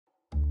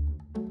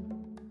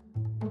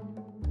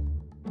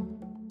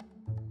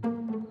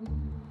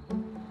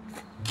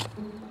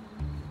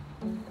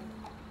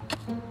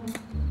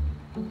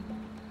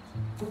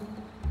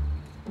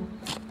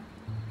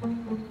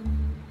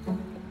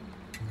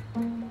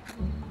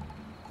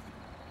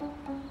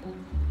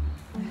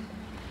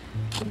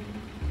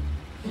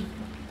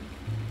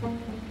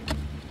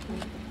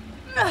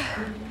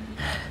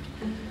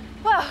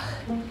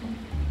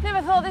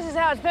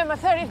it's been my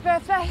 30th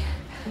birthday.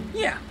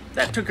 Yeah,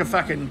 that took a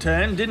fucking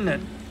turn, didn't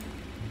it?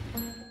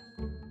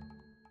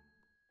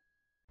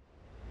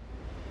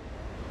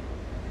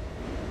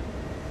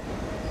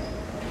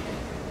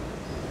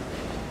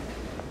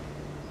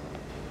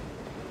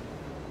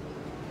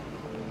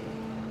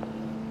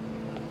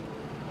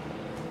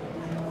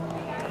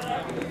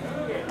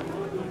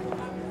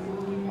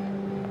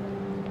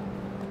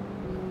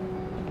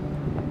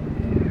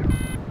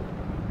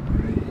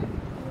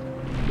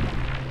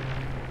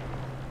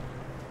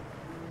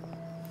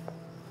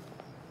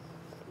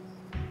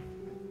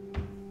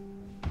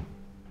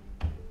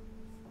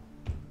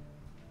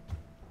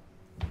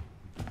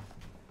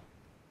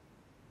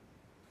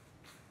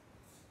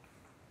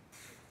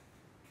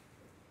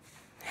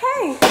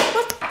 Hey,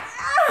 what?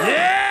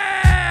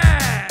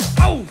 Yeah!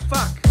 Oh,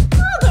 fuck!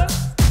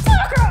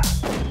 Motherfucker!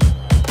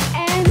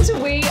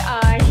 And we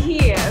are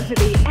here for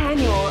the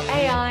annual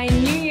AI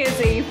New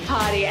Year's Eve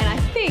party, and I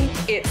think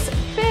it's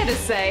fair to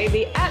say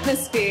the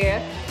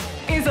atmosphere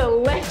is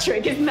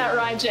electric, isn't that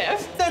right,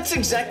 Geoff? That's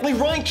exactly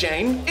right,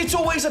 Jane. It's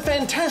always a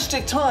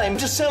fantastic time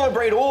to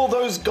celebrate all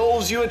those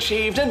goals you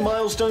achieved and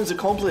milestones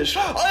accomplished.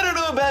 I don't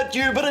know about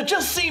you, but it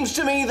just seems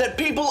to me that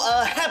people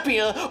are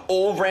happier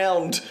all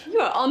round. You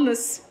are on the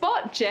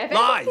spot, Geoff.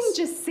 Lies. Everything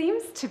just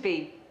seems to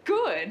be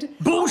good.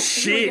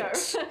 Bullshit! Here we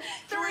go.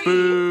 3,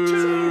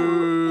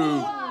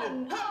 2,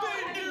 1.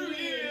 Happy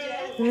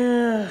New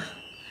Year!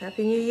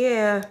 Happy New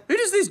Year. Who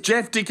does this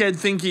Geoff dickhead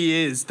think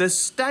he is? The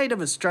state of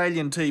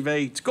Australian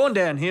TV. It's gone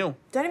downhill.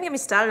 Don't even get me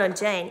started on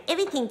Jane.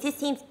 Everything just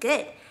seems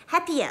good.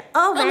 Happier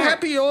all round. I'm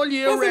happy all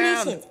year round.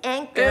 Resolutions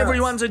and girls.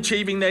 Everyone's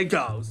achieving their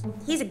goals.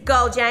 Here's a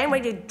goal, Jane.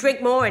 Ready to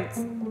drink more and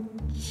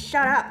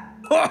shut up.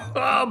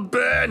 Oh,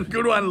 burn!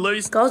 Good one,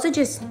 Luce. Goals are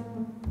just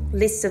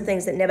lists of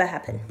things that never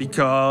happen.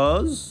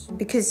 Because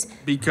Because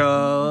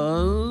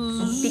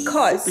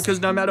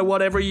no matter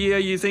what, every year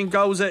you think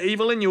goals are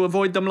evil and you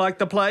avoid them like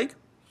the plague.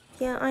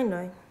 yeah, I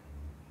know.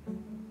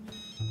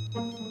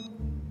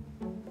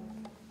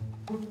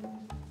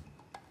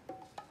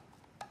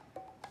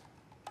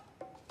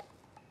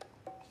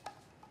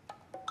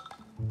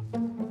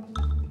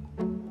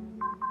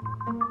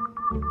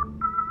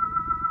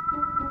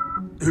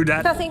 Who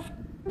dat? Nothing.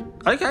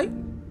 Okay.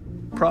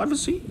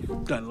 Privacy.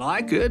 Don't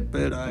like it,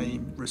 but I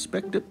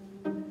respect it.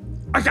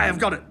 Okay, I've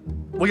got it.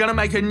 We're gonna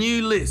make a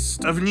new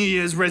list of New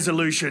Year's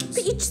resolutions.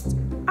 But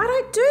I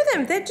don't do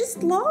them. They're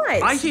just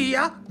lies. I hear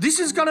ya. This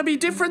is gonna be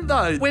different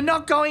though. We're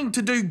not going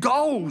to do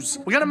goals.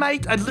 We're gonna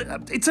make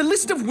it's a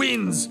list of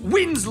wins.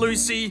 Wins,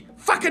 Lucy.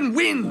 Fucking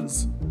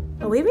wins.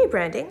 Are we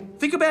rebranding?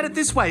 Think about it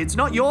this way. It's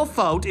not your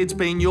fault. It's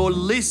been your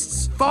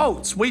list's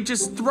faults. We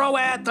just throw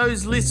out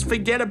those lists,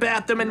 forget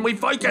about them, and we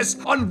focus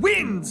on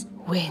wins.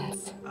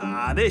 Wins.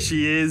 Ah, there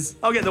she is.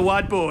 I'll get the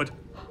whiteboard.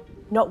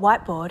 Not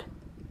whiteboard.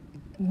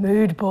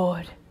 Mood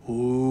board.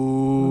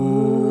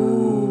 Ooh.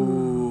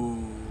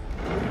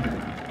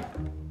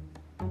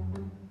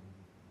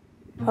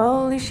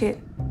 Holy shit.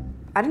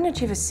 I didn't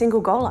achieve a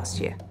single goal last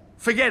year.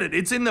 Forget it.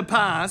 It's in the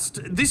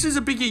past. This is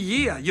a bigger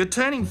year. You're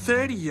turning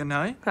 30, you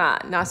know. Ah,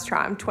 nice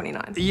try. I'm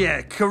 29.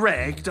 Yeah,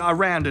 correct. I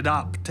rounded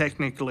up,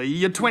 technically.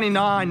 You're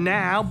 29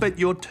 now, but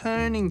you're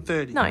turning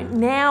 30. No,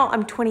 now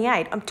I'm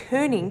 28. I'm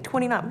turning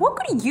 29. What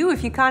good are you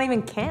if you can't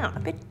even count? I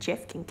bet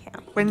Geoff can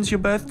count. When's your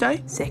birthday?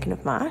 2nd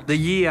of March. The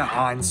year,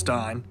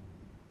 Einstein.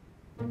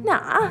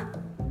 Nah.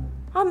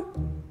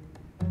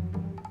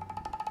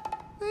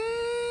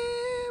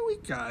 There we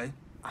go.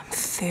 I'm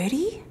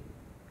 30?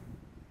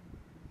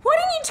 Why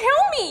didn't you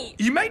tell me?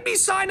 You made me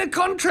sign a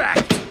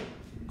contract.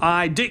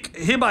 I, Dick,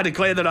 hereby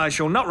declare that I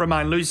shall not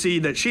remind Lucy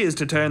that she is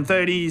to turn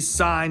 30,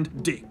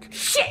 signed Dick.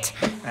 Shit!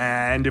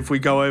 And if we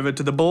go over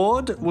to the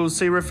board, we'll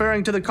see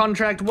referring to the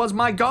contract was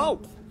my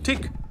goal.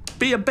 Tick,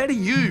 be a better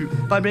you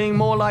by being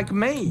more like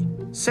me.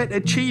 Set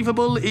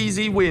achievable,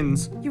 easy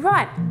wins. You're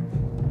right.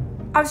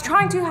 I was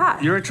trying too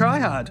hard. You're a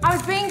tryhard. I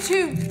was being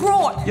too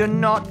broad. You're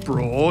not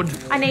broad.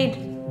 I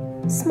need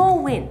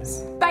small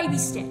wins. Baby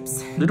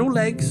steps. Little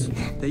legs.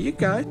 There you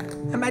go.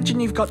 Imagine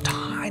you've got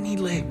tiny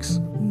legs.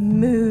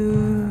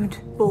 Mood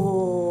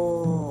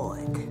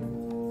board.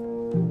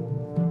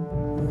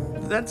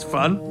 That's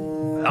fun.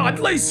 Oh,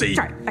 Lucy!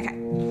 Sorry, okay.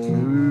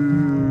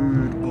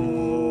 Mood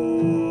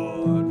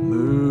board.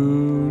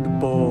 Mood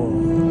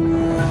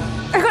board.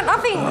 I got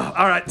nothing.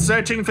 All right,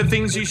 searching for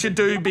things you should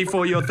do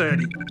before you're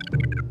 30.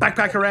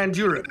 Backpack around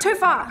Europe. Too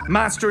far.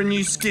 Master a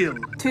new skill.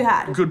 Too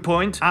hard. Good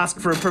point. Ask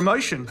for a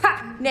promotion.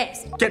 Ha!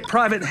 Next. Get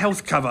private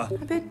health cover.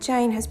 I bet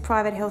Jane has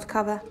private health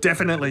cover.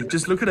 Definitely.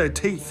 Just look at her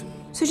teeth.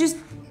 So just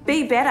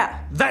be better.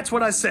 That's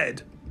what I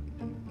said.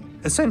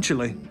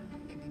 Essentially.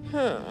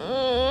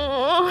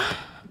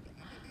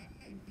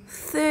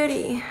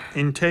 30.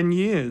 In 10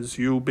 years,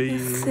 you'll be...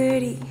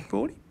 30.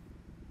 40?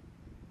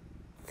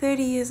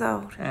 30 years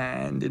old.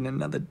 And in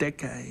another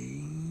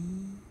decade,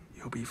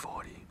 you'll be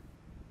 40.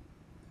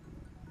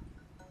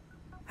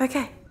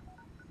 Okay.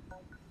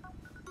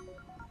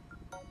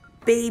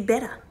 Be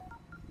better.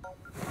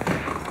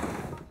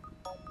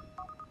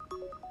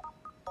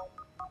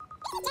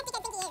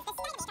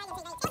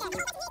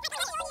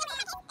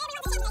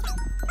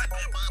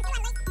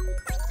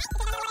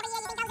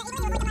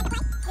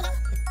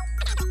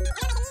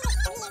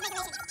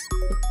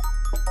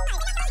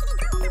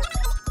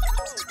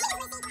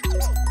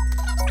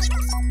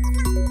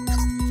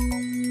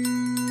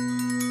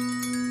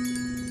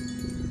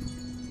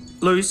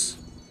 Luce,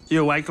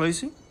 you awake,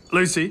 Lucy?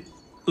 Lucy?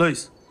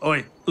 Luce.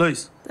 Oi,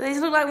 Luce. Do these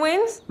look like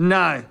wins?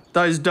 No,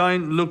 those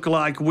don't look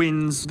like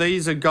wins.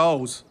 These are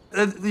goals.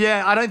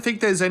 Yeah, I don't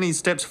think there's any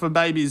steps for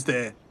babies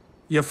there.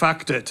 You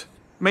fucked it.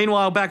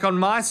 Meanwhile, back on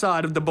my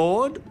side of the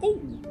board,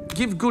 ooh,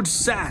 give good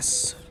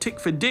sass. Tick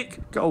for Dick,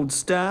 gold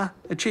star,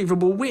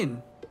 achievable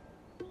win.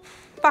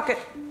 Fuck it.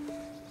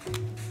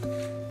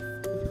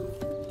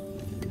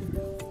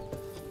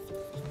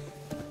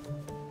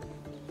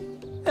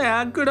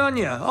 Yeah, good on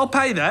you. I'll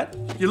pay that.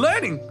 You're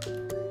learning.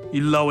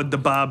 You lowered the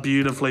bar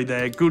beautifully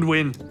there. Good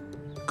win.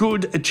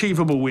 Good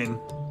achievable win.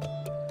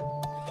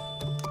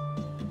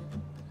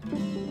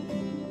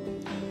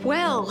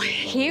 Well,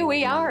 here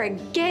we are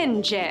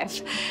again,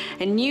 Geoff.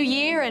 A new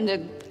year and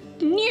a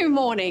new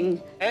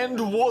morning.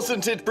 And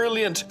wasn't it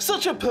brilliant?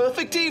 Such a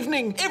perfect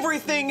evening.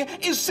 Everything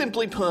is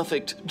simply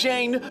perfect.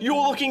 Jane, you're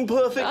looking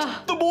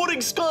perfect. The morning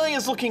sky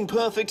is looking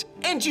perfect.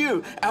 And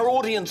you, our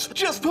audience,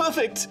 just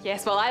perfect.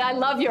 Yes, well, I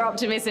love your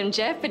optimism,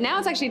 Geoff, but now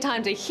it's actually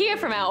time to hear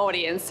from our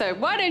audience. So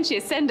why don't you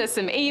send us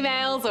some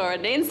emails or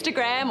an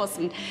Instagram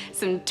or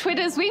some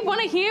Twitters? We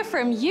want to hear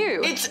from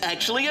you. It's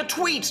actually a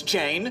tweet,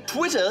 Jane.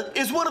 Twitter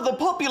is one of the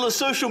popular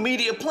social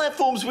media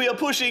platforms we are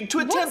pushing to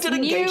attempt at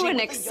engaging. What's new and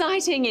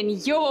exciting in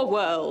your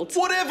world?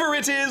 Whatever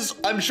it is,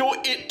 I'm sure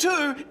it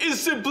too is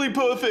simply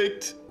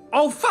perfect.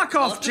 Oh, fuck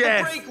off, After the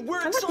Geoff. break, we're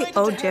I like excited the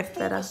old to Geoff have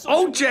better.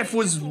 Old Geoff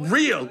was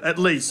real, at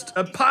least.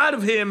 A part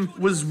of him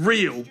was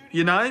real,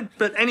 you know?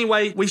 But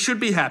anyway, we should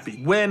be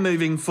happy. We're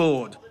moving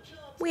forward.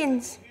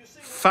 Wins.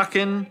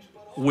 Fucking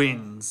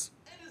wins.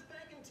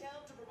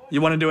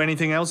 You want to do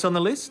anything else on the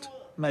list?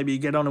 Maybe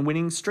get on a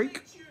winning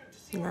streak?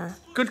 Nah.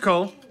 Good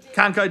call.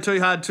 Can't go too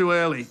hard too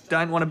early.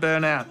 Don't want to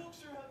burn out.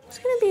 It's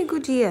gonna be a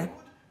good year.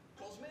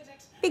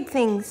 Big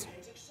things.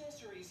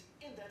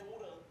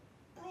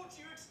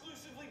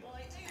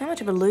 How much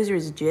of a loser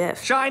is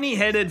Geoff?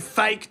 Shiny-headed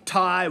fake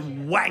tie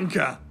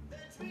wanker.